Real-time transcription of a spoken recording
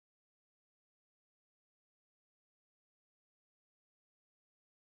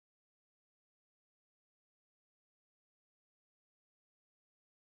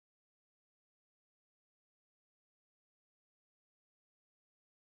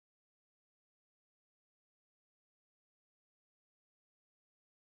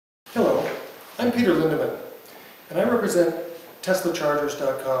Hello, I'm Peter Lindeman, and I represent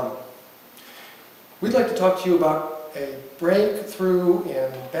TeslaChargers.com. We'd like to talk to you about a breakthrough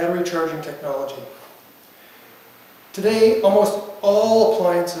in battery charging technology. Today, almost all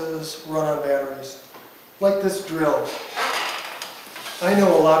appliances run on batteries, like this drill. I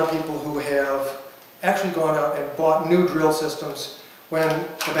know a lot of people who have actually gone out and bought new drill systems when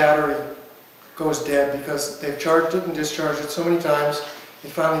the battery goes dead because they've charged it and discharged it so many times it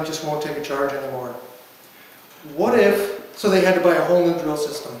finally just won't take a charge anymore. What if, so they had to buy a whole new drill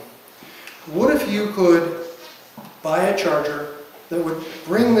system. What if you could buy a charger that would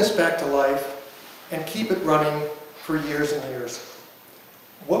bring this back to life and keep it running for years and years?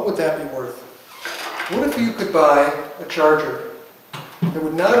 What would that be worth? What if you could buy a charger that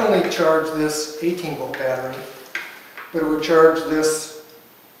would not only charge this 18-volt battery, but it would charge this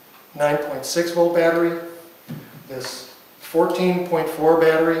 9.6-volt battery, this 14.4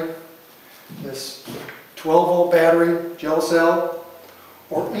 battery, this 12-volt battery, gel cell,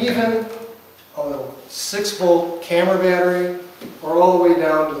 or even a little 6-volt camera battery, or all the way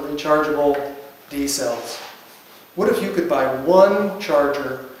down to the rechargeable D cells. What if you could buy one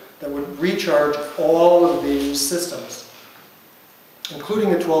charger that would recharge all of these systems,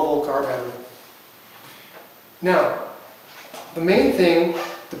 including a 12-volt car battery? Now, the main thing,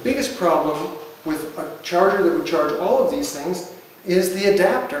 the biggest problem with a charger that would charge all of these things is the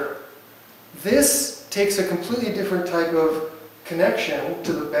adapter. This takes a completely different type of connection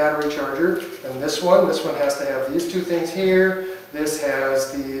to the battery charger than this one. This one has to have these two things here. This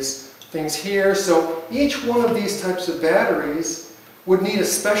has these things here. So each one of these types of batteries would need a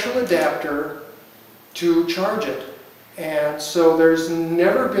special adapter to charge it. And so there's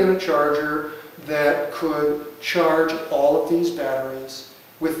never been a charger that could charge all of these batteries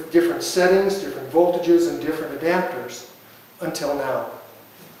with different settings, different voltages, and different adapters until now.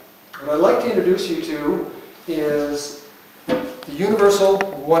 What I'd like to introduce you to is the universal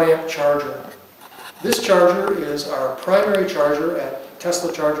 1-amp charger. This charger is our primary charger at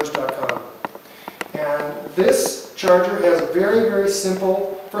TeslaChargers.com. And this charger has a very, very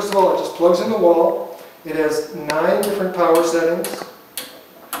simple, first of all, it just plugs in the wall. It has 9 different power settings.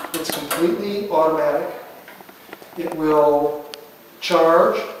 It's completely automatic. It will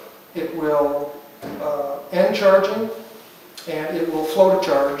charge, it will end charging, and it will flow to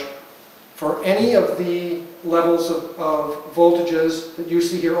charge for any of the levels of voltages that you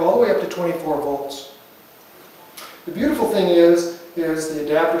see here, all the way up to 24 volts. The beautiful thing is the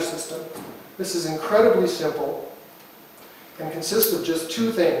adapter system. This is incredibly simple and consists of just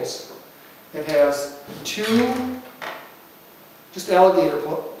 2 things. It has 2 just alligator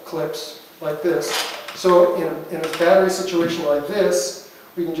clips like this. So in a battery situation like this,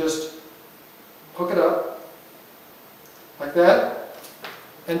 we can just hook it up like that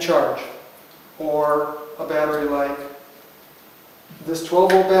and charge. Or a battery like this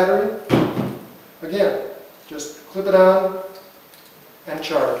 12-volt battery, again, just clip it on and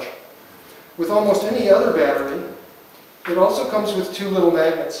charge. With almost any other battery, it also comes with 2 little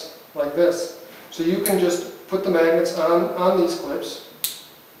magnets like this. So you can just put the magnets on these clips,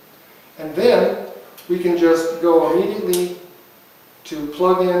 and then we can just go immediately to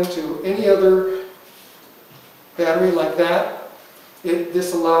plug into any other battery like that.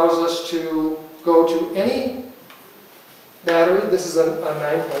 This allows us to go to any battery. This is a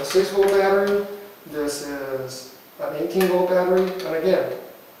 9.6-volt battery. This is an 18-volt battery. And again,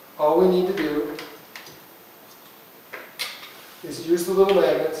 all we need to do is use the little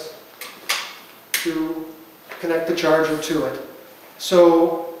magnets to connect the charger to it.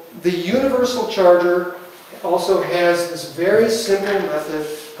 So the universal charger also has this very simple method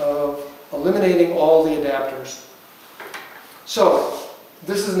of eliminating all the adapters. So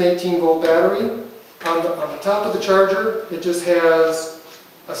this is an 18-volt battery. On the top of the charger, it just has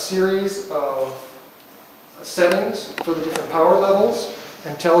a series of settings for the different power levels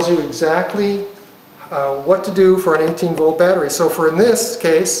and tells you exactly what to do for an 18-volt battery. So for in this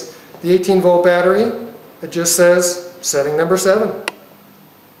case, the 18-volt battery, it just says setting number 7.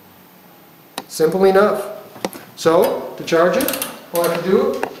 Simple enough. So to charge it, all I have to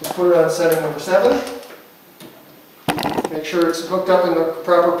do is put it on setting number 7. Make sure it's hooked up in the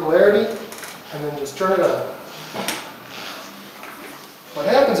proper polarity, and then just turn it on. What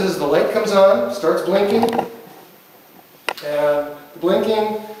happens is the light comes on, starts blinking, and the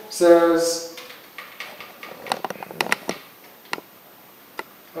blinking says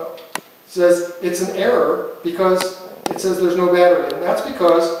it's an error because it says there's no battery. And that's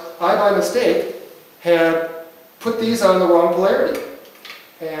because I, by mistake, had put these on the wrong polarity.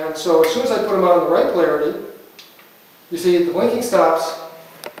 And so as soon as I put them on the right polarity, you see the blinking stops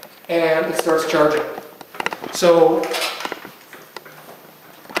and it starts charging. So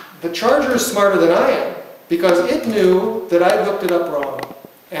the charger is smarter than I am, because it knew that I hooked it up wrong,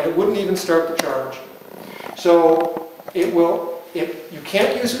 and it wouldn't even start the charge. So you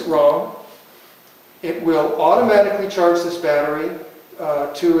can't use it wrong. It will automatically charge this battery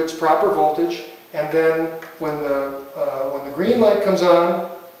to its proper voltage, and then when the green light comes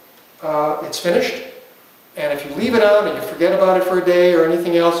on, it's finished. And if you leave it on and you forget about it for a day or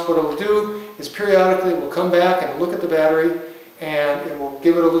anything else, what it will do is periodically it will come back and look at the battery, and it will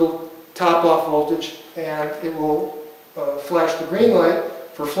give it a little top-off voltage, and it will flash the green light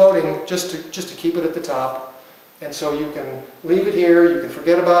for floating, just to keep it at the top. And so you can leave it here, you can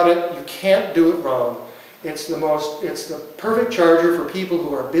forget about it, you can't do it wrong. It's the perfect charger for people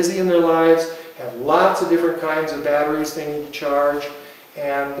who are busy in their lives, have lots of different kinds of batteries they need to charge,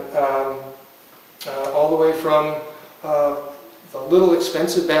 and all the way from the little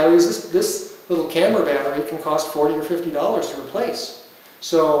expensive batteries. This little camera battery can cost $40 or $50 to replace.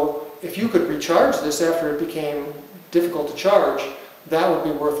 So if you could recharge this after it became difficult to charge, that would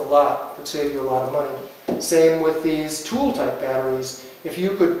be worth a lot. It would save you a lot of money. Same with these tool-type batteries. If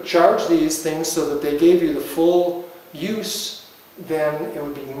you could charge these things so that they gave you the full use, then it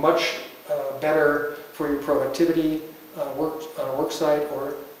would be much better for your productivity on a work site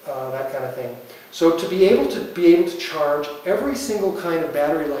or that kind of thing. So to be able to charge every single kind of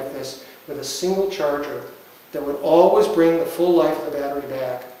battery like this with a single charger that would always bring the full life of the battery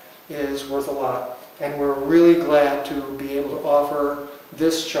back is worth a lot. And we're really glad to be able to offer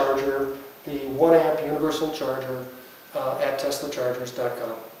this charger, the 1 amp universal charger, at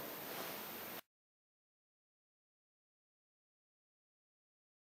TeslaChargers.com.